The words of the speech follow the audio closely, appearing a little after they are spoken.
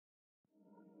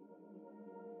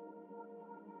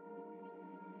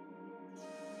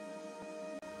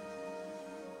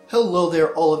Hello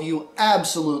there, all of you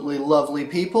absolutely lovely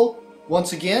people.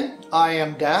 Once again, I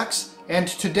am Dax, and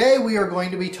today we are going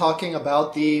to be talking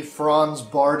about the Franz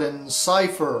Bardon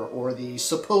Cipher, or the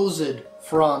supposed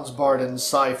Franz Bardon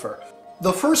Cipher.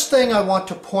 The first thing I want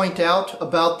to point out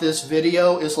about this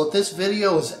video is that this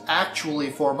video is actually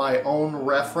for my own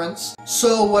reference.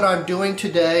 So what I'm doing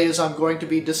today is I'm going to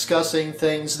be discussing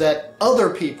things that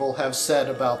other people have said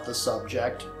about the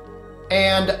subject.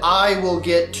 And I will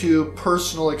get to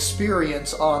personal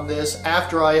experience on this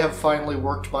after I have finally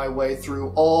worked my way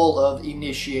through all of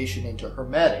Initiation into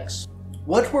Hermetics.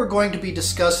 What we're going to be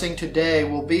discussing today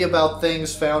will be about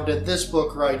things found in this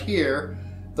book right here,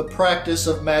 The Practice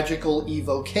of Magical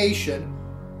Evocation.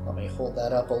 Let me hold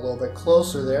that up a little bit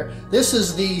closer there. This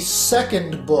is the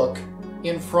second book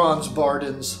in Franz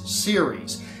Bardon's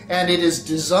series, and it is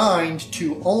designed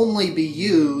to only be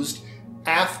used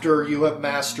after you have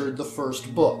mastered the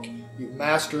first book. You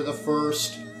master the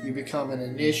first, you become an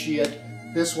initiate.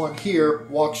 This one here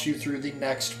walks you through the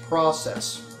next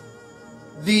process.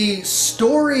 The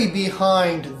story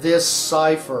behind this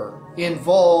cipher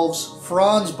involves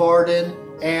Franz Bardon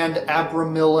and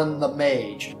Abramelin the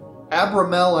Mage.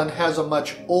 Abramelin has a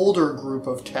much older group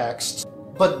of texts,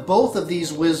 but both of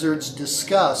these wizards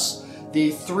discuss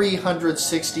the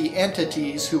 360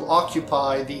 entities who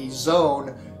occupy the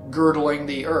zone girdling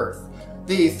the earth.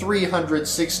 The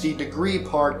 360 degree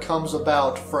part comes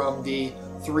about from the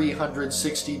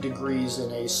 360 degrees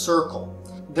in a circle.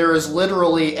 There is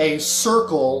literally a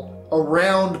circle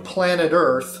around planet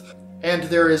Earth, and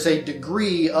there is a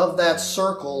degree of that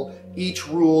circle, each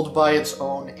ruled by its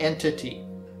own entity.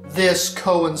 This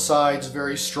coincides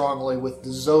very strongly with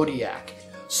the zodiac.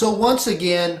 So once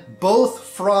again, both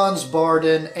Franz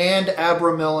Bardon and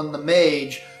Abramelin the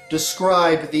Mage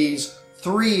describe these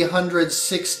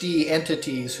 360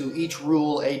 entities who each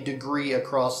rule a degree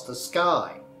across the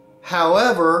sky.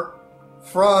 However,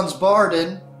 Franz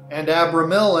Bardon and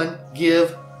Abramelin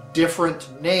give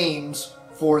different names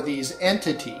for these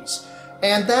entities,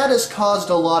 and that has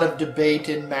caused a lot of debate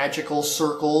in magical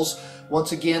circles.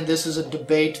 Once again, this is a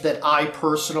debate that I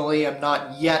personally am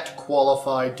not yet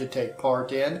qualified to take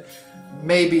part in.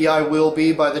 Maybe I will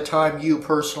be by the time you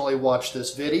personally watch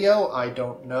this video, I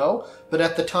don't know. But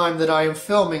at the time that I am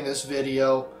filming this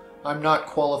video, I'm not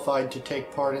qualified to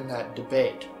take part in that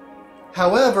debate.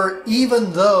 However,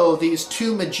 even though these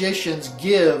two magicians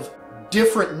give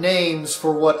different names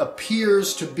for what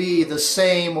appears to be the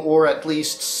same or at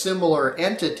least similar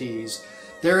entities,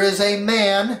 there is a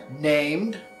man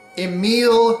named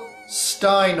Emil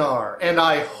Stejnar, and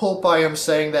I hope I am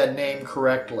saying that name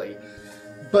correctly.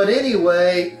 But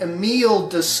anyway, Emil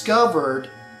discovered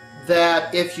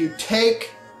that if you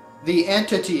take the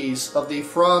entities of the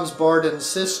Franz Bardon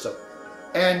system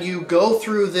and you go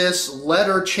through this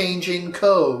letter-changing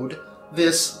code,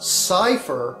 this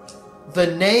cipher,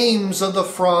 the names of the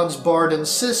Franz Bardon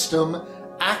system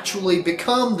actually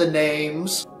become the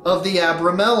names of the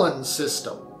Abramelin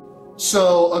system.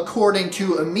 So, according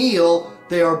to Emil,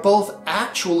 they are both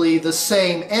actually the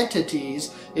same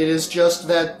entities. It is just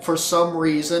that for some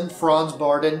reason Franz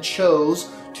Bardon chose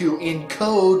to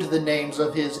encode the names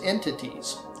of his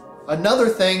entities. Another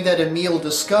thing that Emil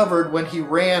discovered when he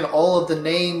ran all of the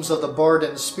names of the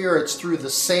Bardon spirits through the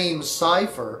same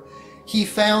cipher, he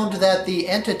found that the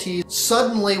entities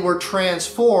suddenly were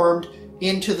transformed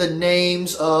into the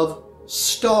names of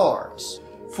stars.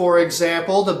 For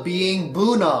example, the being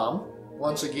Bunam,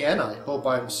 once again, I hope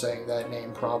I'm saying that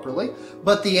name properly,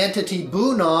 but the entity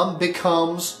Bunam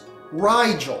becomes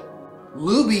Rigel.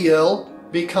 Lubiel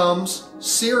becomes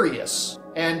Sirius,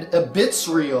 and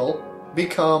Abitzriel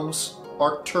becomes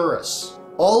Arcturus.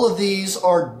 All of these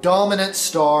are dominant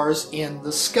stars in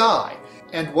the sky.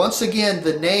 And once again,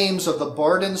 the names of the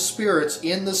Bardon spirits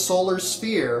in the solar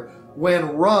sphere,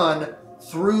 when run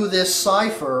through this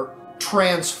cipher,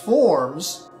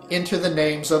 transforms into the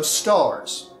names of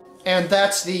stars. And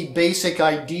that's the basic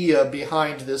idea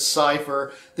behind this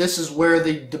cipher. This is where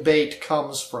the debate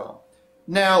comes from.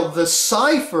 Now, the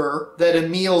cipher that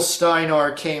Emil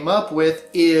Stejnar came up with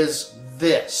is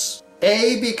this.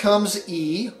 A becomes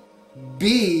E,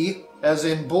 B, as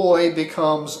in boy,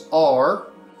 becomes R,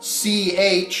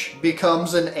 CH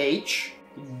becomes an H,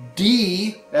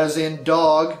 D, as in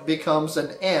dog, becomes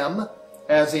an M,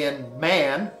 as in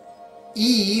man,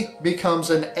 E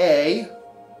becomes an A,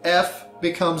 F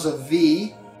becomes a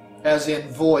V, as in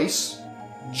voice,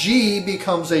 G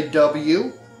becomes a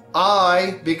W,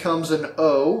 I becomes an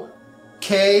O,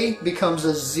 K becomes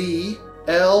a Z,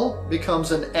 L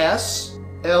becomes an S,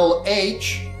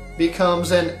 LH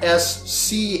becomes an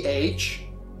SCH,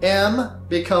 M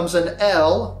becomes an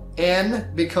L,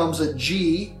 N becomes a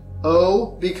G,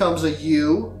 O becomes a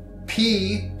U,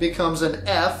 P becomes an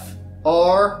F,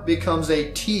 R becomes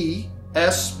a T,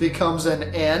 S becomes an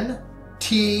N,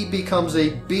 T becomes a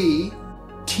B,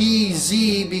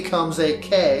 TZ becomes a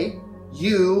K,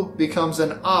 U becomes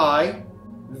an I,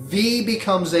 V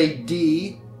becomes a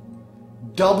D,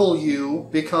 W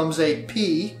becomes a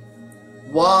P,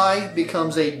 Y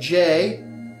becomes a J,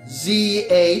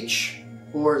 ZH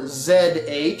or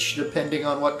ZH, depending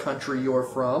on what country you're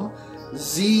from,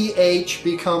 ZH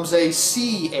becomes a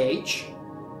CH,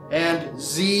 and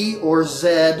Z or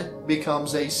Z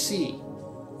becomes a C.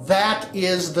 That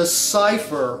is the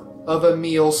cipher of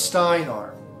Emil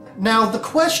Stejnar. Now the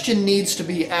question needs to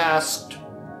be asked,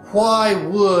 why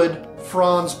would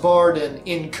Franz Bardon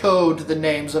encode the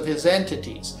names of his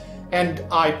entities? And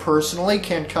I personally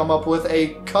can come up with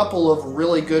a couple of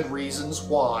really good reasons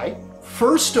why.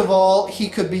 First of all, he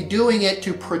could be doing it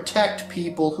to protect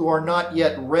people who are not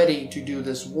yet ready to do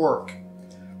this work.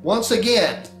 Once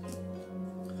again,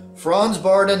 Franz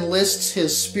Bardon lists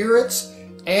his spirits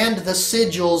and the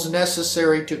sigils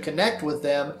necessary to connect with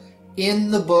them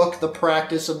in the book The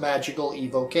Practice of Magical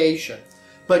Evocation.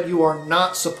 But you are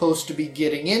not supposed to be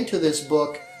getting into this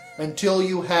book until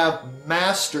you have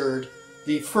mastered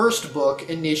the first book,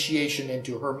 Initiation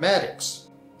into Hermetics.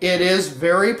 It is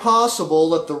very possible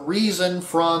that the reason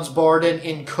Franz Bardon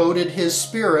encoded his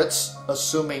spirits,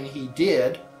 assuming he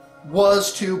did,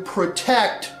 was to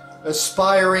protect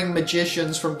aspiring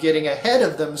magicians from getting ahead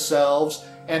of themselves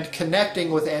and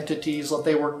connecting with entities that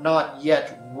they were not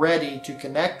yet ready to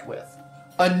connect with.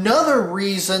 Another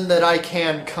reason that I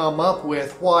can come up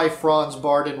with why Franz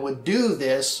Bardon would do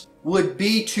this would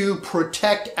be to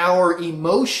protect our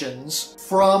emotions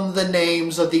from the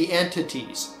names of the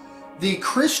entities. The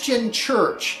Christian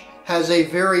Church has a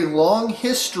very long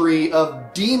history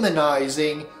of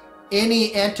demonizing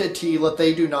any entity that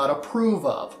they do not approve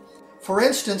of. For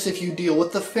instance, if you deal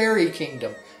with the fairy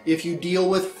kingdom, if you deal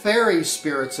with fairy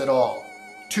spirits at all,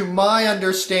 to my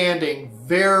understanding,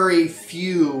 very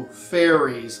few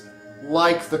fairies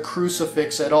like the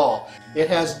crucifix at all. It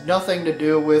has nothing to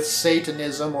do with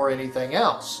Satanism or anything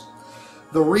else.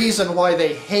 The reason why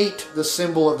they hate the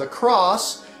symbol of the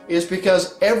cross is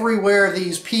because everywhere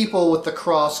these people with the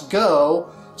cross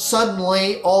go,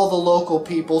 suddenly all the local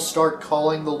people start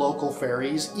calling the local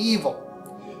fairies evil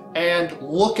and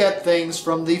look at things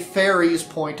from the fairies'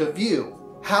 point of view.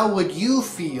 How would you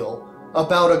feel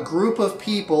about a group of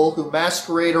people who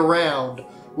masquerade around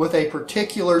with a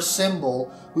particular symbol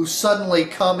who suddenly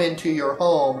come into your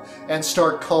home and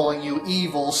start calling you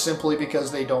evil simply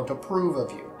because they don't approve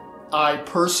of you? I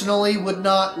personally would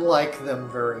not like them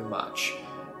very much.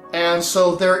 And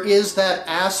so there is that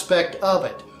aspect of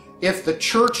it. If the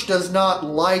church does not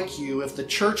like you, if the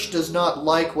church does not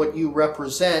like what you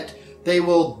represent, they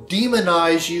will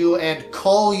demonize you and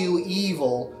call you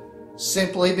evil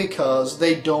simply because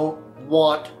they don't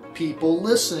want people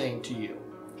listening to you.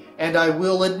 And I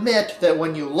will admit that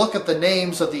when you look at the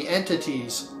names of the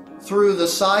entities through the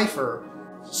cipher,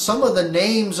 some of the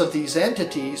names of these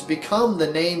entities become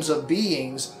the names of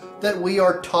beings that we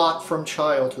are taught from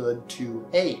childhood to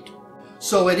hate.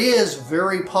 So it is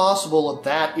very possible that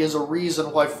that is a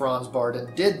reason why Franz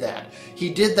Bardon did that.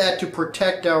 He did that to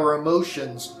protect our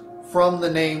emotions from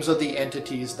the names of the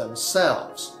entities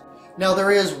themselves. Now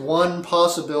there is one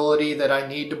possibility that I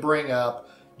need to bring up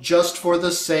just for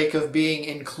the sake of being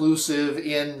inclusive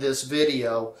in this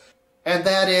video, and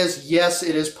that is, yes,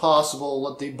 it is possible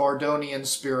that the Bardonian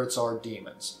spirits are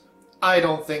demons. I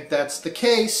don't think that's the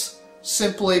case,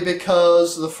 simply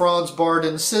because the Franz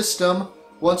Bardon system,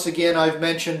 once again I've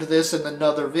mentioned this in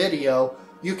another video,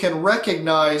 you can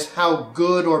recognize how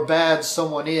good or bad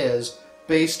someone is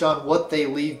based on what they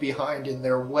leave behind in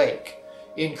their wake.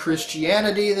 In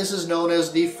Christianity, this is known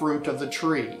as the fruit of the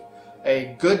tree.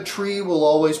 A good tree will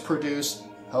always produce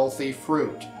healthy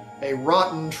fruit. A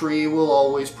rotten tree will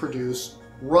always produce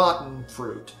rotten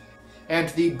fruit. And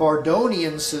the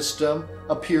Bardonian system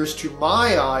appears, to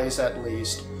my eyes at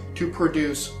least, to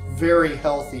produce very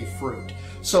healthy fruit.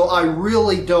 So I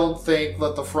really don't think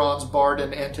that the Franz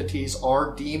Bardon entities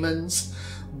are demons,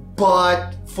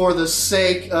 but for the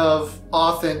sake of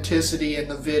authenticity in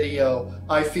the video,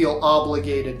 I feel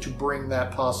obligated to bring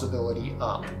that possibility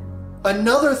up.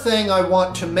 Another thing I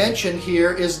want to mention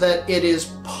here is that it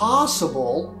is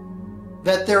possible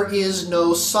that there is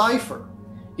no cipher.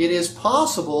 It is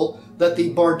possible that the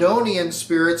Bardonian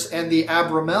spirits and the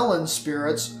Abramelin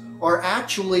spirits are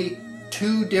actually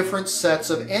two different sets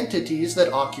of entities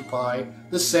that occupy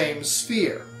the same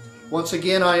sphere. Once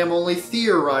again, I am only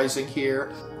theorizing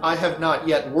here. I have not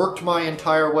yet worked my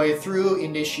entire way through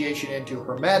Initiation into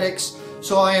Hermetics,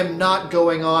 So I am not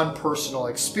going on personal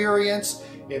experience.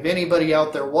 If anybody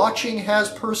out there watching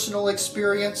has personal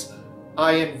experience,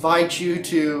 I invite you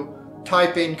to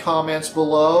type in comments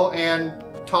below and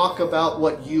talk about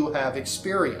what you have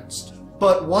experienced.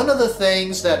 But one of the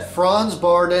things that Franz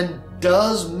Bardon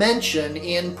does mention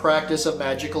in Practice of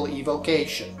Magical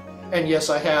Evocation, and yes,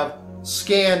 I have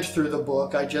scanned through the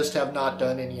book, I just have not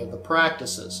done any of the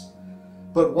practices.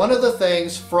 But one of the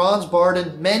things Franz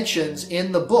Bardon mentions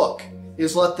in the book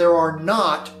is that there are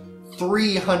not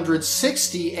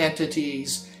 360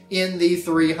 entities in the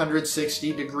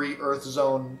 360-degree Earth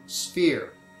zone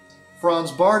sphere.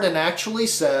 Franz Bardon actually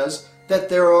says that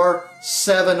there are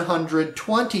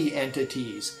 720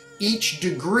 entities. Each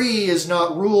degree is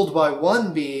not ruled by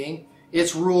one being,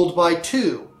 it's ruled by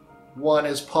two. One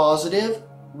is positive,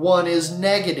 one is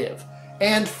negative.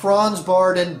 And Franz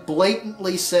Bardon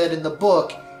blatantly said in the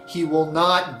book he will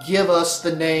not give us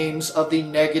the names of the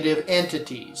negative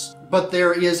entities. But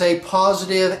there is a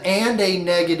positive and a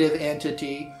negative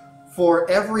entity for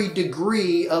every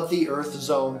degree of the Earth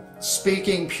zone.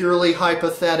 Speaking purely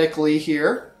hypothetically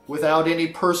here, without any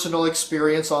personal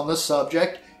experience on the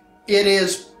subject, it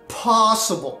is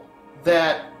possible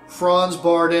that Franz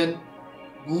Bardon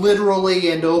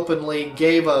literally and openly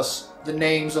gave us the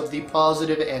names of the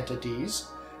positive entities,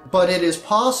 but it is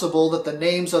possible that the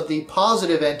names of the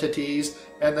positive entities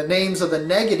and the names of the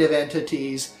negative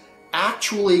entities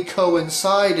actually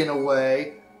coincide in a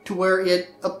way to where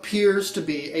it appears to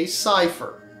be a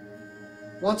cipher.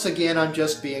 Once again, I'm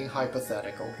just being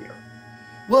hypothetical here.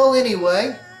 Well,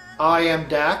 anyway, I am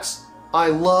Dax. I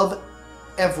love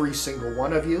every single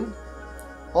one of you.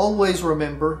 Always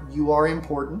remember, you are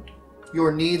important.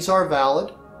 Your needs are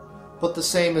valid, but the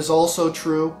same is also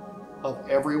true of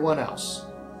everyone else.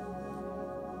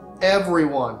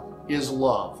 Everyone is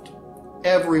loved.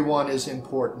 Everyone is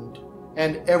important.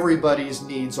 And everybody's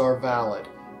needs are valid.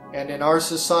 And in our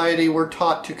society, we're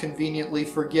taught to conveniently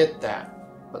forget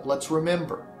that. But let's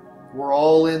remember, we're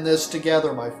all in this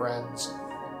together, my friends.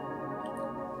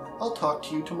 I'll talk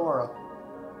to you tomorrow.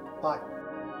 Bye.